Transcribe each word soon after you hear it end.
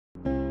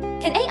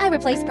Can AI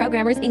replace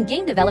programmers in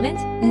game development?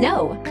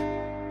 No.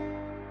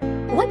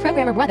 One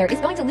programmer brother is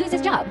going to lose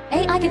his job.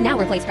 AI can now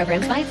replace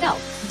programs by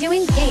itself,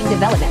 doing game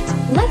development.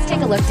 Let's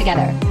take a look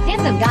together.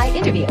 Handsome guy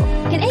interview.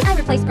 Can AI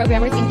replace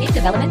programmers in game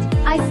development?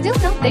 I still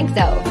don't think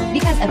so.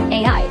 Because of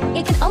AI,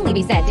 it can only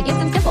be said to give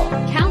some simple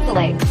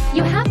counseling.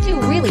 You have to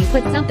really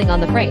put something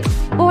on the frame,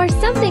 or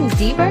something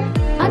deeper,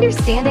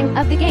 understanding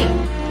of the game.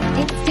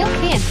 It still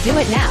can't do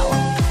it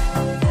now.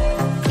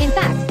 In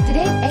fact,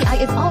 today's AI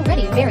is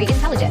already very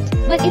intelligent,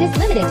 but it is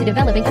limited to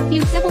developing a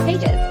few simple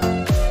pages.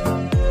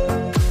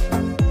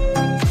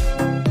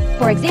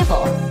 For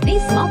example,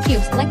 these small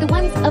cubes like the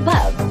ones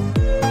above.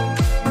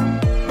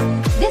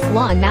 This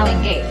lawn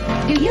mowing game,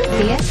 do you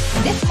see it?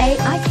 This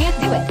AI can't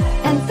do it.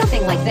 And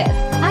something like this,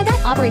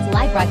 that operates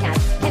live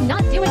broadcasts,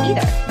 cannot do it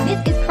either.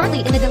 This is currently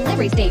in the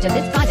delivery stage of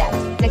this project.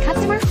 The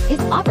customer is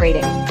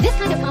operating. This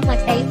kind of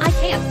complex AI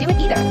can't do it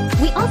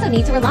either. We also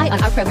need to rely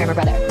on our programmer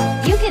brother.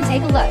 You can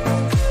take a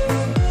look.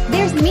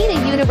 There's Meta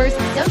Universe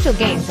social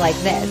games like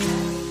this.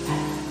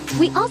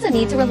 We also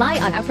need to rely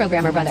on our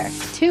programmer brother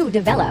to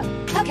develop.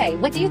 Okay,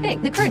 what do you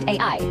think? The current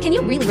AI, can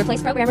you really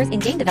replace programmers in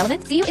game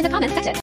development? See you in the comments section.